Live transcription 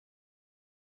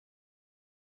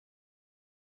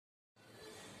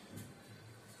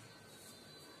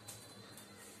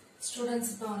Students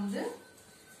இப்போ வந்து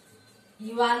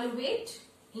evaluate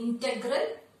integral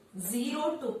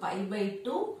 0 to pi by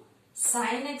 2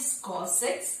 sin x cos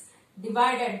x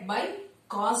divided by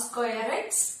cos square x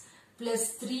plus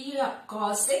 3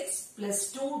 cos x plus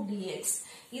 2 dx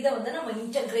இத வந்து நம்ம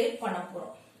integrate பண்ண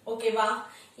போறோம் ஓகேவா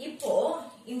இப்போ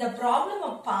இந்த ப்ராப்ளம்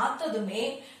பார்த்ததுமே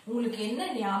உங்களுக்கு என்ன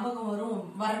ஞாபகம்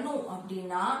வரணும்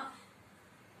அப்படினா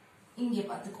இங்க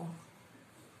பாத்துக்கோங்க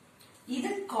இது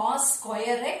cos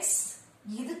square x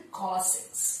இது cos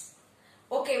x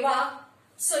ஓகேவா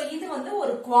சோ இது வந்து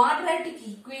ஒரு குவாட்ராட்டிக்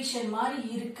ஈக்குவேஷன் மாதிரி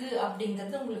இருக்கு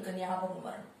அப்படிங்கிறது உங்களுக்கு ஞாபகம்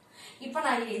வரணும் இப்போ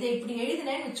நான் இதை இப்படி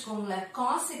எழுதினேன்னு வெச்சுக்கோங்க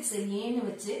cos x a ன்னு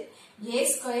வெச்சு a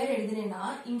ஸ்கொயர் எழுதினேனா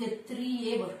இங்க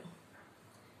 3a வரும்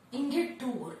இங்க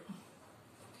 2 வரும்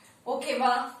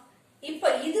ஓகேவா இப்போ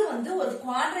இது வந்து ஒரு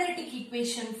குவாட்ராட்டிக்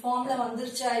ஈக்குவேஷன் ஃபார்ம்ல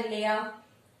வந்துருச்சா இல்லையா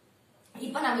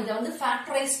இப்போ நாம இத வந்து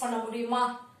ஃபேக்டரைஸ் பண்ண முடியுமா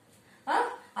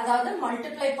அதாவது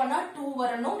மல்டிப்ளை பண்ணா 2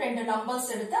 வரணும் ரெண்டு நம்பர்ஸ்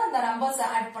எடுத்து அந்த நம்பர்ஸ்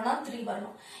ஆட் பண்ணா 3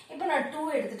 வரணும் இப்போ நான் 2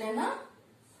 எடுத்துட்டேனா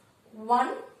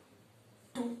 1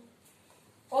 2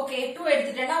 ஓகே 2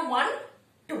 எடுத்துட்டேனா 1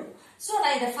 2 சோ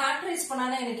நான் இத ஃபேக்டரைஸ்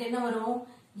பண்ணானா எனக்கு என்ன வரும்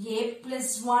a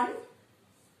 + 1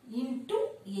 into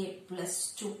a +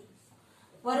 2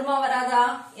 வருமா வராதா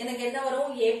எனக்கு என்ன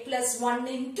வரும் a +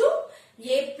 1 into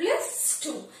a +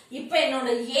 2 இப்போ என்னோட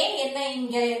a என்ன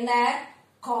இங்க என்ன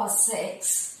cos x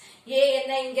a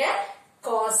என்ன இங்க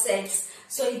cos x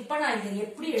சோ இப்போ நான் இத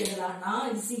எப்படி எழுதலாம்னா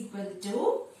is equal to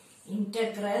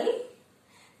integral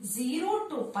 0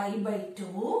 to pi by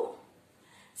 2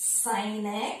 sin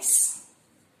x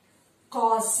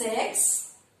cos x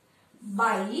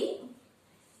by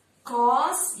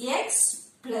cos x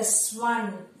plus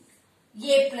 1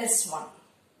 a plus 1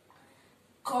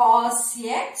 cos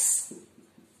x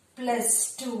plus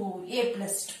 2 a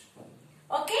plus 2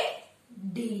 okay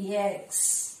dx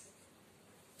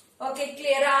okay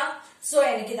கிளியரா so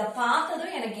எனக்கு இத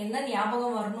பார்த்ததும் எனக்கு என்ன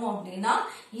ஞாபகம் வரணும் அப்படினா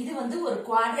இது வந்து ஒரு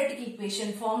குவாட்ராட்டிக்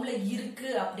ஈக்குவேஷன் ஃபார்ம்ல இருக்கு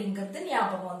அப்படிங்கிறது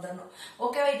ஞாபகம் வந்துடணும்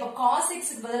ஓகேவா இப்போ cos x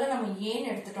க்கு பதிலா நம்ம a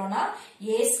ன்னு எடுத்துட்டோம்னா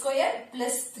a square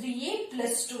plus 3a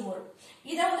plus 2 வரும்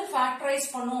இத வந்து ஃபேக்டரைஸ்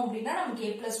பண்ணோம் அப்படினா நமக்கு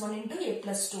a + 1 into a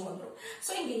 + 2 வந்துரும்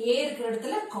சோ இங்க a இருக்கிற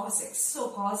இடத்துல cos x so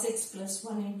cos x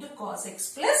 + 1 into cos x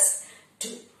 +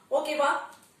 2 ஓகேவா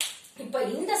இப்போ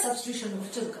இந்த சப்ஸ்டிடியூஷன்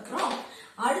முடிச்சதுக்கு அப்புறம்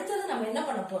அடுத்து நம்ம என்ன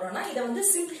பண்ண போறோம்னா இத வந்து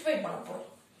சிம்பிளிஃபை பண்ண போறோம்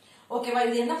ஓகேவா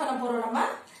இது என்ன பண்ண போறோம் நம்ம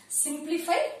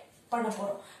சிம்பிளிஃபை பண்ண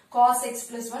போறோம் cos x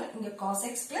 + 1 இங்க cos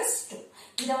x + 2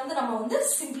 இத வந்து நம்ம வந்து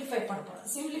சிம்பிளிஃபை பண்ண போறோம்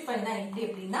சிம்பிளிஃபைனா எப்படி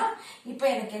அப்படினா இப்போ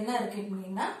எனக்கு என்ன இருக்கு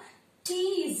அப்படினா t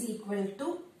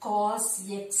 = cos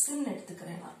x ன்னு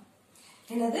எடுத்துக்கிறேன் நான்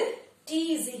என்னது t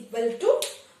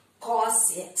 = cos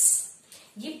x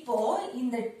இப்போ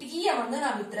இந்த t வந்து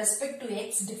நான் with respect to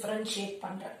x differentiate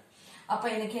பண்றேன் அப்ப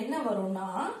எனக்கு என்ன வரும்னா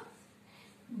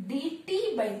dt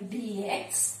by dx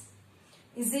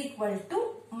is equal to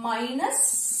minus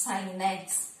sin x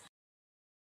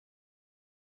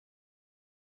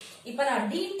இப்ப நான்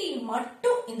dt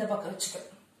மட்டும் இந்த பக்கம் வச்சுக்கிறேன்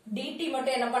dt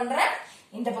மட்டும் என்ன பண்றேன்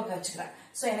இந்த பக்கம் வச்சுக்கிறேன்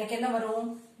சோ எனக்கு என்ன வரும்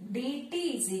dt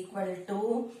is equal to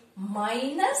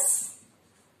minus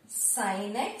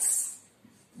sin x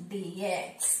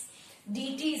dx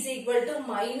dt is equal to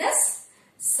minus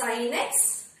sin x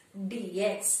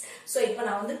dx so இப்போ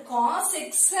நான் வந்து cos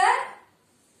x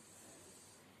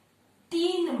t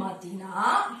ன்னு மாத்தினா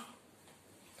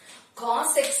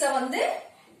cos x வந்து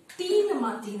t ன்னு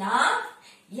மாத்தினா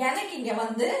எனக்கு இங்க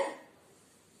வந்து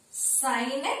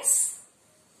sin x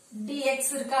dx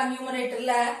இருக்கா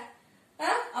நியூமரேட்டர்ல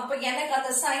அப்ப எனக்கு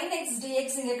அந்த sin x dx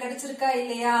இங்க கிடைச்சிருக்கா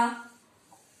இல்லையா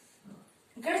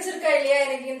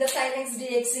எனக்கு இந்த sin x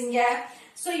dx இங்க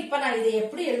சோ இப்போ நான் இதை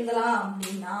எப்படி எழுதலாம்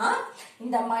அப்படினா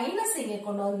இந்த மைனஸ் இங்க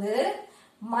கொண்டு வந்து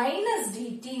minus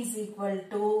dt is equal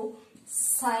to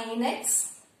sin x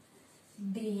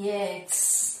dx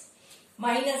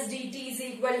minus dt is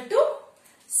equal to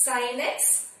sin x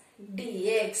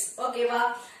dx ஓகேவா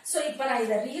சோ இப்போ நான்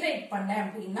இத ரீரைட் பண்ணேன்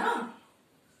அப்படினா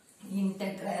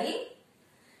இன்டெகிரல்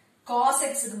cos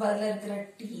x க்கு பதிலா இருக்கிற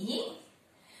t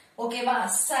ஓகேவா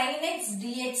sin x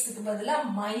dx க்கு பதிலா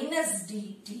minus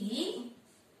dt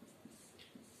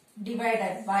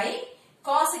divided by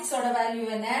cos x ஓட வேல்யூ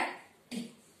என்ன t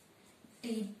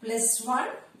t plus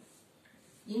 1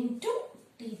 into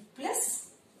t plus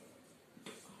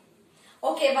 2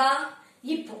 ஓகேவா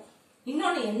இப்போ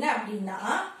இன்னொன்னு என்ன அப்படினா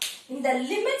இந்த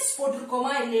லிமிட்ஸ்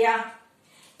போட்டுருக்கோமா இல்லையா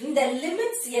இந்த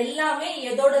லிமிட்ஸ் எல்லாமே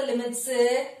எதோட லிமிட்ஸ்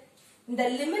இந்த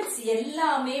லிமிட்ஸ்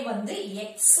எல்லாமே வந்து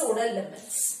x ஓட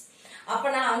லிமிட்ஸ் அப்ப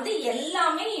நான் வந்து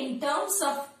எல்லாமே in terms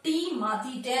of t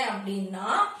மாத்திட்டேன் அப்படினா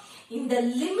இந்த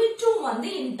லிமிட்டும் வந்து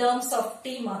in terms of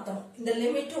t மாத்தணும். இந்த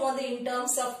லிமிட்டும் வந்து in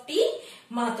terms of t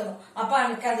மாத்தணும். அப்ப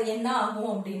எனக்கு அது என்ன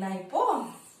ஆகும் அப்படின்னா இப்போ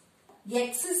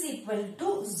x is equal to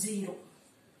 0.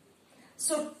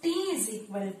 So t is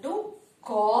equal to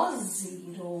cos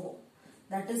 0.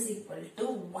 That is equal to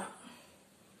 1.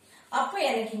 அப்ப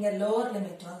எனக்கு இங்க lower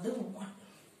limit வந்து 1.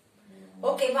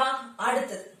 ஓகேவா?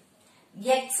 அடுத்தது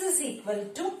x is equal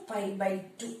to pi by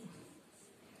 2.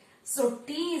 So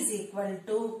t is equal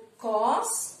to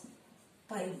cos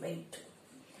pi by 2.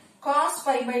 Cos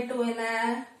pi by 2 என்ன?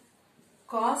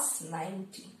 Cos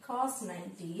 90. Cos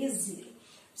 90 is 0.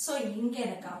 So இங்க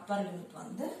எனக்கு upper limit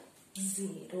வந்து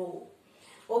 0.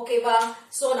 ஓகேவா?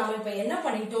 So நம்ம இப்ப என்ன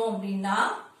பண்ணிட்டோம் அப்படின்னா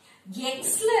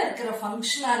xல இருக்கிற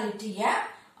ஃபங்க்ஷனாலிட்டிய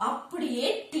அப்படியே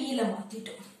t ல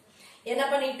மாத்திட்டோம். என்ன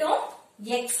பண்ணிட்டோம்?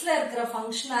 xல இருக்கிற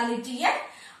ஃபங்க்ஷனாலிட்டிய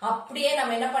அப்படியே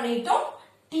நம்ம என்ன பண்ணிட்டோம்?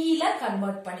 t ல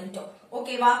கன்வர்ட் பண்ணிட்டோம்.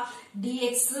 ஓகேவா?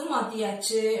 dx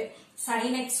மாத்தியாச்சு,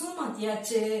 sin x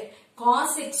மாத்தியாச்சு,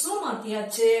 cos x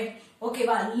மாத்தியாச்சு.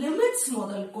 ஓகேவா? லிமிட்ஸ்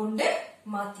முதல் கொண்டு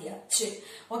மாத்தியாச்சு.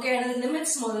 ஓகே,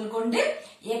 லிமிட்ஸ் முதல் கொண்டு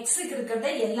x க்கு இருக்கிறத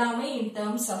எல்லாமே in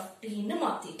terms of t ன்னு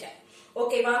மாத்திட்டேன்.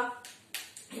 ஓகேவா?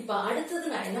 இப்ப அடுத்தது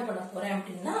நான் என்ன பண்ண போறேன்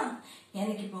அப்படின்னா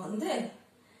எனக்கு இப்ப வந்து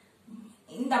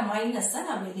இந்த மைனஸ்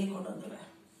நான் வெளியே கொண்டு வந்துருவேன்.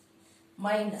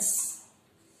 Minus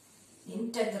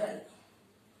integral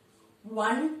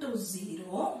 1 to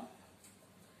 0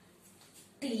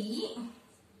 t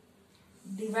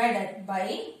divided by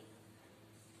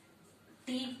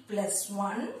t plus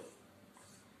 1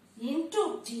 into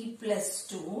t plus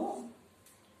 2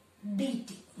 dt.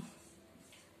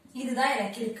 இதுதான்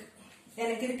எனக்கு இருக்கு.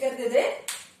 எனக்கு இருக்கிறது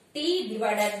t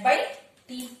divided by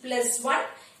t plus 1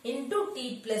 into t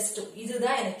plus 2.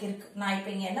 இதுதான் எனக்கு இருக்கு. நான் இப்ப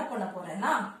இங்க என்ன பண்ண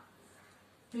போறேன்னா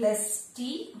plus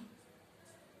t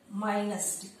minus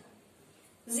t.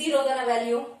 0 தான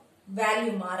வேல்யூ,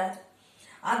 வேல்யூ மாறாது.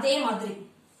 அதே மாதிரி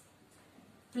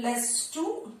plus 2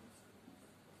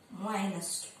 minus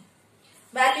 2.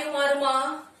 வேல்யூ மாறுமா?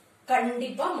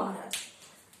 கண்டிப்பா மாறாது.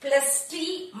 plus t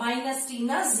minus t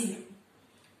னா 0.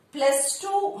 plus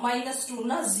 2 minus 2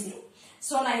 னா 0.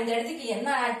 சோ நான் இந்த இடத்துக்கு என்ன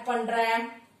ஆட் பண்றேன்?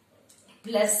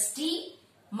 plus t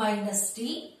minus t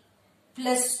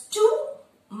plus 2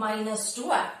 minus 2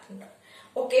 add பண்றேன்.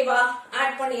 ஓகேவா?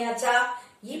 ஆட் பண்ணியாச்சா?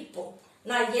 இப்போ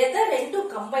நான் எதை ரெண்டும்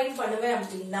கம்பைன் பண்ணுவேன்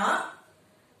அப்படின்னா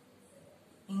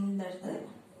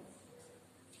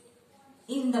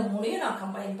இந்த மூணையும் நான்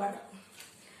கம்பைன் பண்றேன்.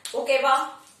 ஓகேவா?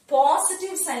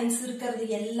 பாசிட்டிவ் சைன்ஸ் இருக்கிறது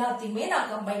எல்லாத்தையுமே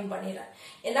நான் கம்பைன் பண்ணிடுறேன்.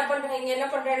 என்ன பண்றேன்? என்ன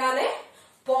பண்றேனாலே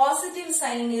பாசிட்டிவ்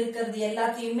சைன் இருக்கிறது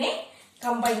எல்லாத்தையுமே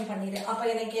கம்பைன் பண்ணிடுறேன். அப்ப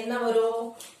எனக்கு என்ன வரும்?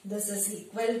 this is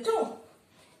equal to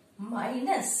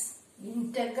minus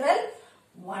integral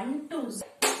 1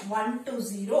 to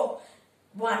 0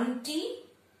 1t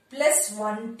plus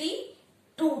 1t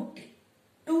 2t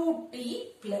 2t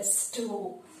plus 2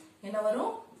 என்ன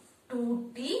வரும்?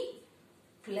 2t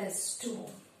plus 2.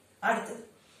 அடுத்தது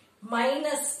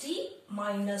minus t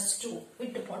minus 2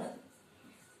 விட்டு போனது.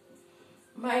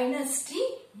 minus t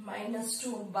minus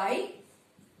 2 by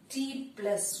t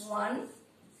plus 1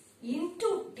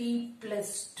 into t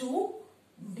plus 2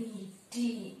 dt.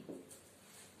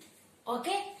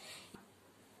 Okay?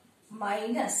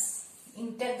 Minus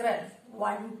integral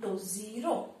 1 to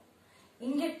 0.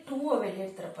 இங்க 2 வெளியே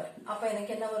எடுத்துறப்போறேன். அப்ப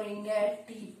எனக்கு என்ன வரும்? இங்க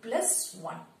t plus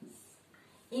 1.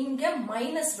 இங்க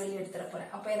மைனஸ் வெளியே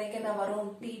எடுத்துறப்போறேன். அப்ப எனக்கு என்ன வரும்?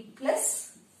 t plus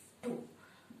 2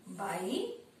 by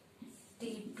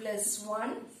t plus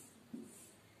 1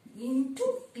 into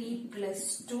t plus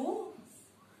 2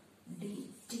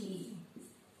 dt.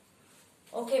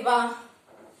 ஓகேவா?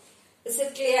 Is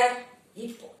it clear?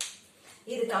 இப்போ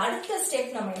இதுக்கு அடுத்த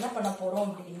ஸ்டெப் நம்ம என்ன பண்ண போறோம்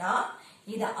அப்படின்னா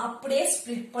இத அப்படியே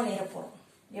ஸ்ப்ளிட் பண்ணிட போறோம்.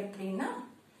 எப்படின்னா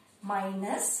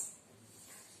மைனஸ்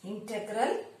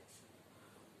இன்டெகிரல்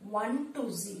 1 to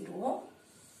 0.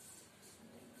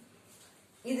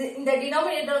 இது இந்த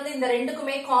டினாமினேட்டர் வந்து இந்த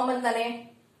ரெண்டுக்குமே காமன் தானே,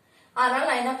 அதனால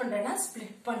நான் என்ன பண்றேன்னா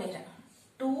ஸ்ப்ளிட் பண்ணிடுறேன்.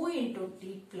 2 into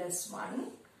t plus 1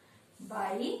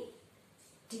 by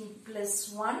t plus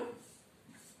 1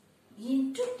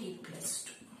 into t plus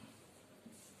 2.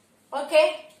 Okay,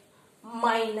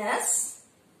 minus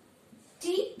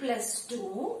t plus 2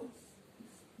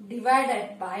 divided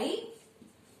by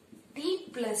t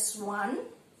plus 1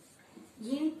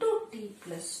 into t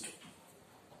plus 2.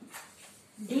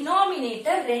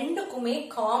 Denominator ரெண்டுக்குமே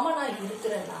காமனா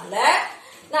இருக்கிறதுனால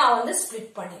நான் வந்து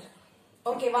ஸ்ப்ளிட் பண்ணிடுறேன்.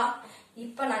 ஓகேவா?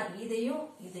 இப்ப நான் இதையும்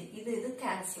இது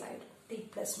கேன்சல் ஆயிடும். t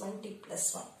plus 1 t plus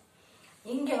 1.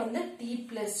 இங்க வந்து t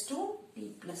plus 2 t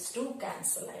plus 2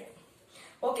 cancel ஆயிடும்.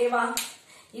 ஓகேவா?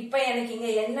 இப்ப எனக்கு இங்க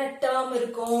என்ன டேர்ம்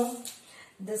இருக்கும்?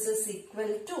 This is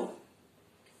equal to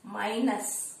minus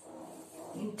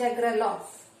integral of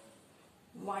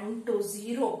 1 to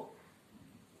 0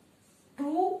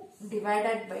 2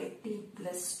 divided by t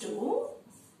plus 2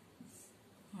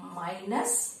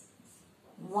 minus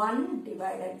 1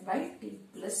 divided by t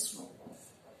plus 1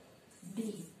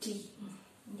 dt.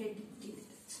 dt.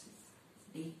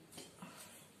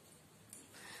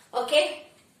 Okay,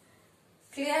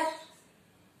 clear?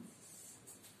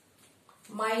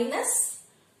 Minus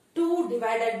 2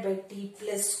 divided by t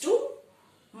plus 2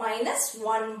 minus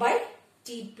 1 by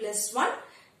t plus 1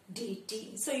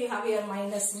 dt. So you have your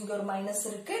minus, inga minus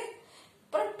irukku.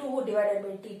 2 divided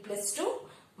by t plus 2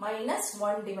 minus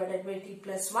 1 divided by t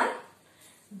plus 1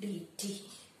 dt.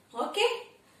 Okay,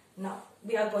 now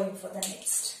we are going for the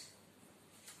next.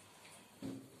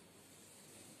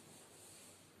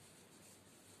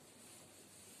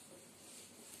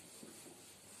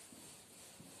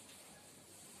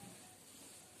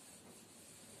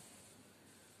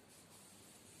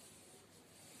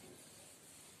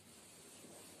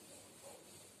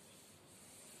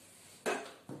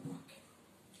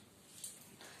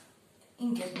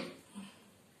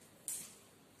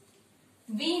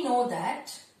 We know that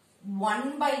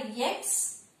 1 by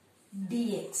x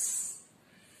dx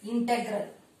integral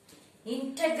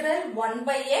 1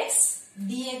 by x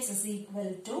dx is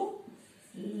equal to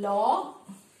log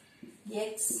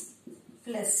x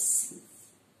plus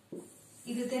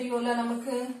இது தெரியும்ல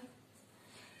நமக்கு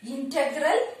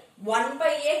integral 1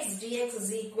 by x dx is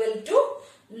equal to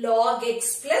log x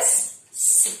plus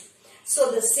c. So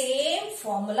the same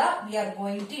formula we are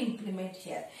going to implement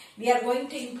here. We are going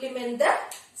to implement the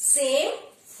same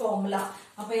formula.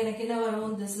 அப்ப எனக்கு என்ன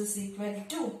வரும்? This is equal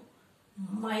to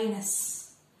minus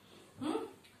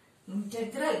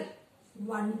integral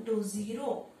 1 to 0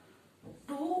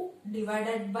 2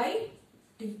 divided by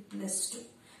t plus 2.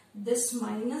 This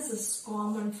minus is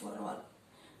common for all.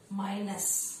 Minus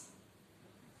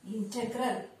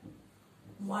integral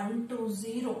 1 to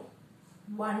 0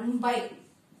 1 by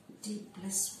t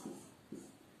plus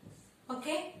 1.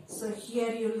 Okay, so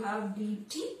here you will have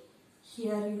dt,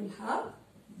 here you will have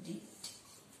dt.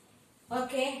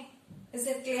 Okay, is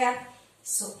it clear?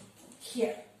 So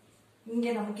here inge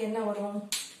namakku enna varum?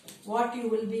 What you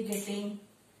will be getting?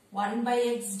 1 by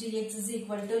x dx is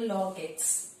equal to log x.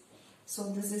 So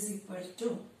this is equal to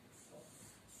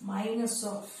minus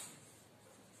of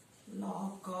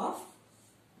log of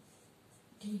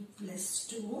t plus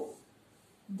 2.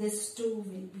 This 2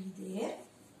 will be there.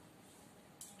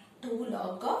 2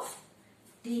 log of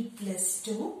t plus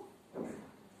 2.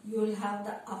 You will have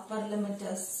the upper limit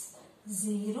as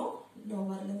 0,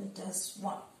 lower limit as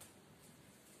 1.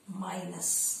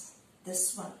 Minus this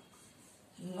one.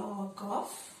 Log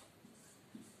of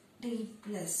t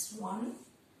plus 1.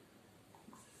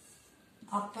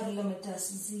 Upper limit as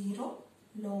 0,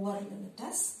 lower limit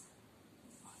as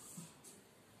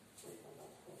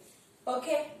 1.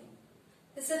 Okay.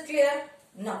 Is it clear?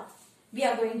 Now, we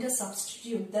are going to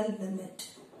substitute the limit.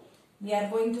 We are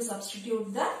going to substitute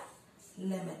the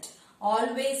limit.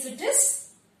 Always it is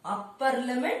upper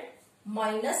limit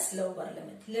minus lower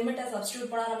limit. Limit as substitute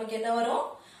பண்ணா நமக்கு என்ன வரும்?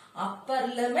 Upper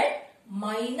limit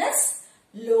minus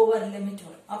lower limit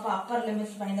வரும். அப்ப upper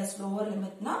limit minus lower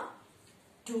limit na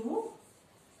 2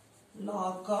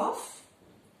 log of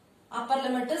upper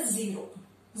limit is 0.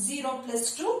 0 plus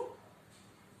 2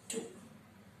 2.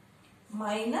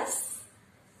 Minus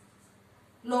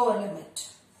lower limit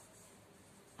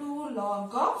 2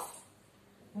 log of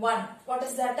 1. What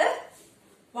is that?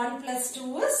 1 plus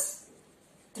 2 is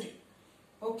 3.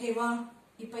 Okay va?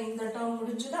 இப்ப இந்த term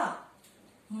முடிஞ்சுதா?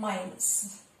 Minus.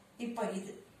 இப்ப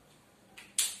இது.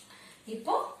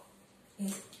 இப்போ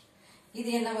இது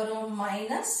என்ன வரும்?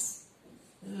 Minus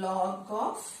log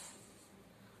of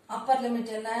upper limit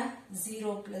என்ன?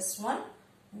 0 plus 1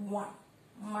 1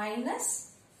 minus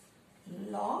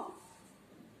log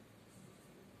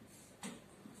 2.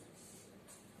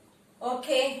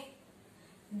 Okay,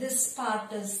 this part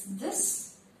is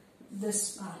this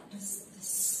part is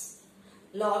this.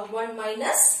 Log 1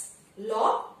 minus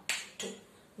log 2.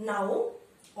 Now,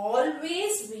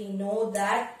 always we know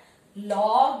that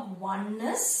log 1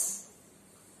 is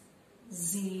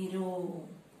 0.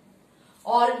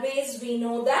 Always we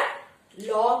know that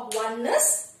log 1 is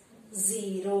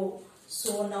 0.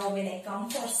 So now when I come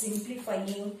for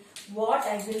simplifying, what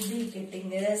I will be getting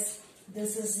is,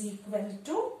 this is equal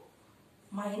to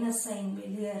minus sign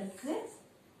வெளிய இருக்கு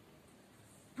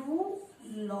 2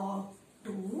 log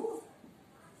 2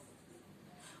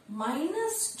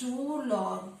 minus 2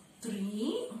 log 3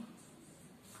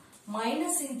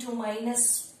 minus into minus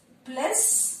plus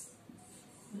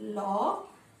log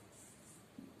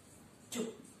 2.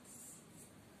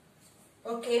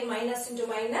 Okay, minus into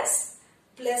minus,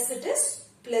 plus it is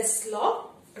plus log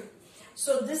 2.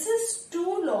 So this is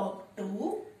 2 log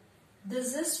 2,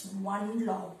 this is 1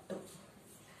 log 2.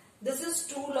 This is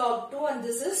 2 log 2 and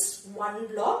this is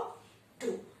 1 log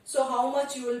 2. So how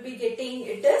much you will be getting?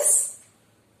 It is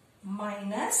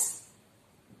minus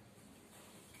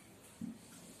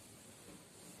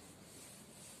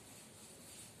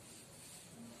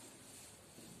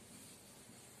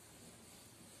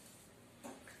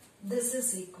this is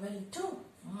equal to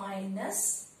minus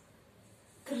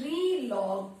 3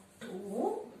 log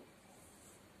 2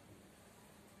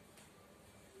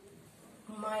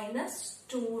 minus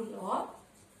 2 log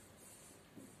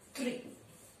 3.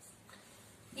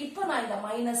 இப்போ நான் இந்த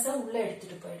minus உள்ள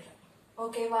எடுத்துட்டு போயிடுறேன்.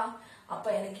 ஓகேவா? அப்ப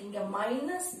எனக்கு இங்க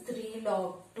minus 3 log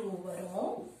 2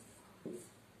 வரும்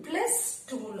plus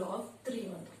 2 log 3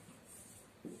 வந்துரும்.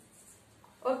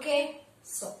 Okay?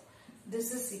 So, this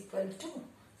is equal to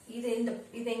இது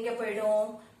எங்க போயிடும்?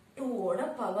 2 ஓட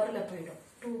பவர்ல போயிடும்.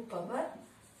 2 power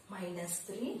minus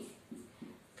 3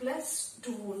 plus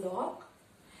 2 log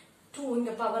 2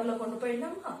 இங்க பவர்ல கொண்டு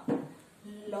போயிடலாமா?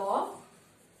 log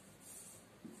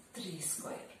 3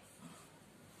 square.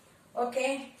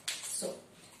 Okay? So,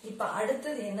 இப்ப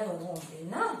அடுத்தது என்ன வரும்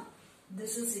அப்படின்னா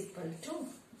this is equal to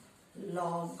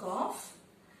log of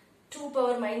 2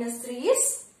 power minus 3 is,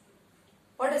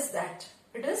 what is that?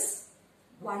 It is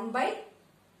 1 by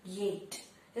 8.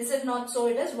 Is it not so?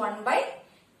 It is 1 by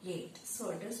 8. So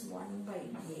it is 1 by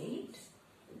 8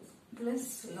 plus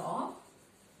log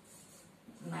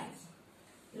 9.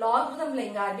 Logarithm la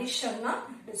inga addition na,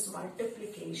 it is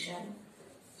multiplication.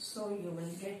 So you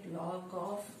will get log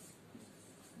of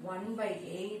 1 by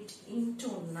 8 into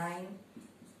 9,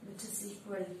 which is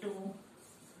equal to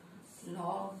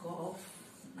log of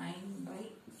 9 by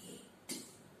 8.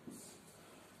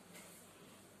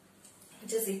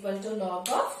 Which is equal to log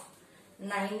of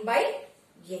 9 by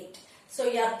 8. So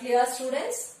you are clear,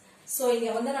 students? So இங்க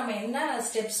வந்து நம்ம என்ன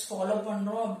steps follow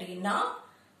பண்றோம் அப்படின்னா,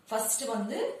 first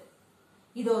வந்து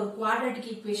இது ஒரு quadratic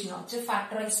equation வச்சு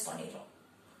factorize பண்ணிரோம்.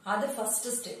 அது first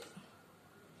step.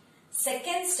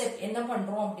 Second step என்ன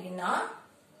பண்றோம் அப்படின்னா,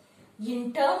 in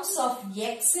terms of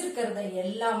x இருக்கிறத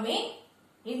எல்லாமே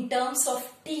in terms of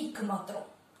t க்கு மாத்துறோம்.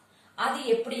 அது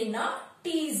எப்படின்னா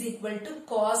t is equal to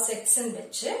cos x ன்னு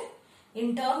வெச்சு in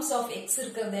terms of x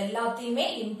இருக்கிறது எல்லாத்தையுமே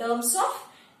in terms of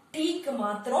t க்கு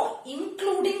மாத்துறோம்,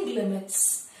 including limits.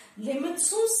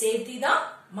 லிமிட்ஸும் சேர்த்து தான்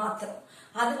மாத்துறோம்.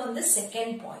 அது வந்து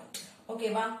செகண்ட் பாயிண்ட்.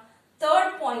 ஓகேவா?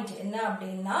 தேர்ட் பாயிண்ட் என்ன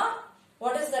அப்படின்னா,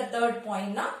 what is the third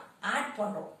point னா ஆட்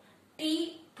பண்றோம். t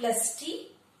plus t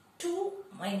 2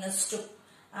 minus 2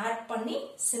 add பண்ணி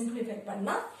simplify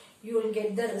பண்ணா you will get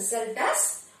the result as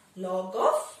log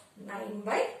of 9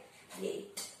 by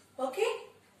 8. Okay?